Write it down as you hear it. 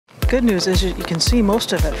good news is you can see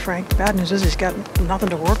most of it, Frank. Bad news is he's got nothing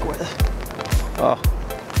to work with. Oh.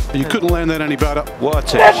 You couldn't land that any better.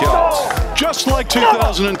 What a shot. Just like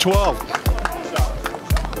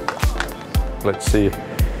 2012. Let's see if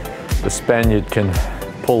the Spaniard can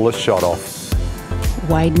pull this shot off.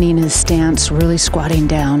 Widening his stance, really squatting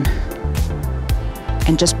down,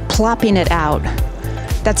 and just plopping it out.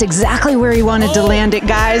 That's exactly where he wanted to land it,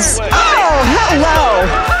 guys. Oh, hello!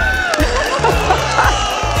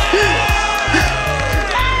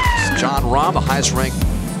 Jon Rahm, the highest ranked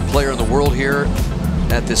player in the world here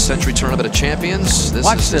at this Century Tournament of Champions.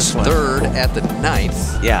 This is his third at the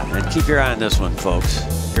 9th. Yeah, and keep your eye on this one, folks.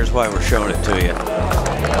 Here's why we're showing it to you.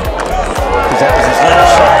 Because that was his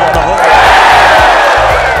last shot on the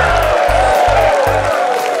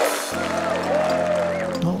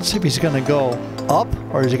hole. Well, let's see if he's going to go up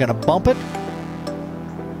or is he going to bump it?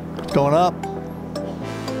 It's going up.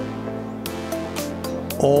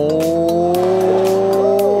 Oh,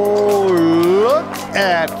 look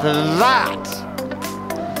at that.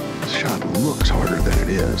 This shot looks harder than it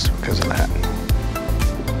is because of that.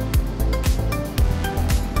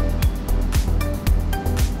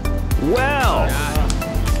 Well,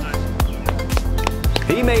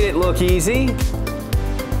 he made it look easy.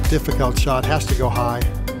 Difficult shot, has to go high.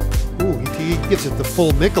 Ooh, he gives it the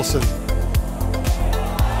full Mickelson.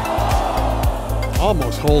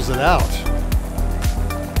 Almost holds it out.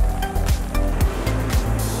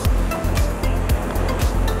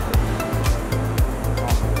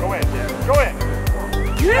 Go in, Dan. Go in.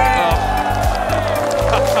 Yeah!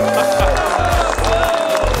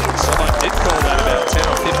 Someone did call that about 10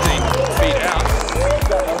 or 15 feet out.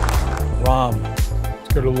 Rahm.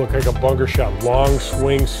 It's going to look like a bunker shot. Long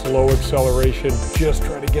swing, slow acceleration. Just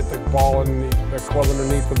try to get the ball underneath, the club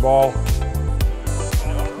underneath the ball.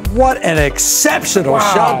 What an exceptional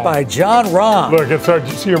shot by Jon Rahm. Look, it's hard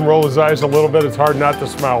to see him roll his eyes a little bit. It's hard not to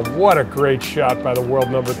smile. What a great shot by the world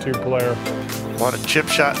 #2 player. What a chip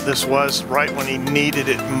shot this was, right when he needed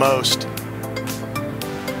it most.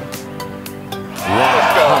 Rahm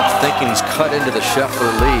pumped, thinking he's cut into the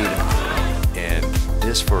Scheffler lead. And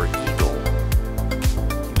this for eagle.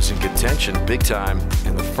 He was in contention big time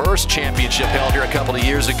in the first championship held here a couple of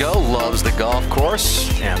years ago. Loves the golf course,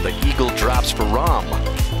 and the eagle drops for Rahm.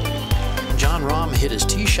 Jon Rahm hit his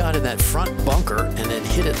tee shot in that front bunker and then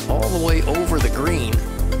hit it all the way over the green.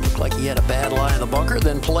 Looked like he had a bad lie in the bunker,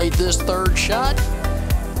 then played this third shot.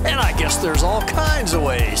 And I guess there's all kinds of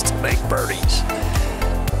ways to make birdies.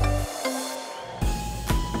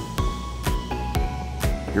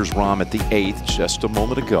 Here's Rahm at the 8th, just a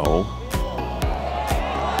moment ago.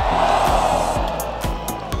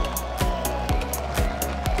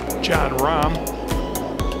 Jon Rahm.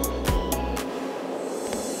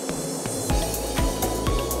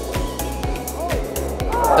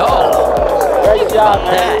 Great job,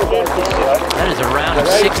 man. That is a round of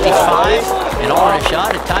 65, and all in a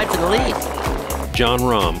shot, it tied for the lead. Jon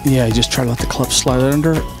Rahm. Yeah, he just tried to let the club slide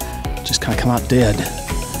under, just kind of come out dead.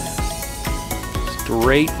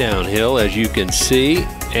 Straight downhill, as you can see,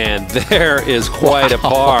 and there is quite a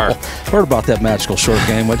par. Heard about that magical short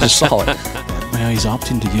game. I just saw it. Now he's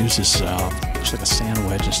opting to use this, looks like a sand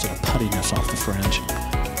wedge instead of putting this off the fringe. A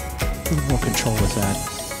little more control with that.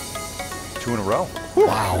 2 in a row.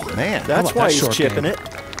 Wow. Man, that's why he's chipping it.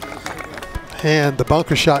 And the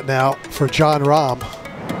bunker shot now for Jon Rahm.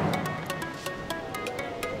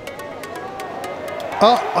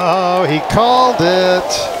 Uh-oh, he called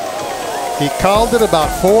it. He called it about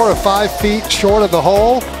 4 or 5 feet short of the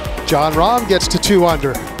hole. Jon Rahm gets to 2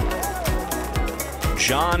 under.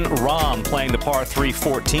 Jon Rahm playing the par 3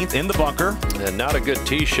 14th in the bunker. And not a good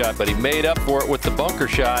tee shot, but he made up for it with the bunker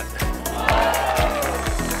shot.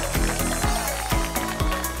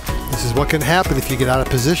 This is what can happen if you get out of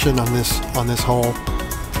position on this hole.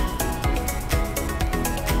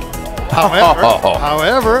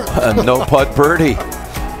 However, a no putt birdie.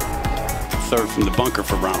 Third from the bunker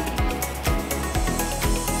for Rahm.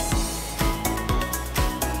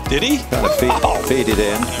 Did he? Kind of faded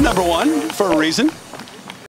in. #1 for a reason.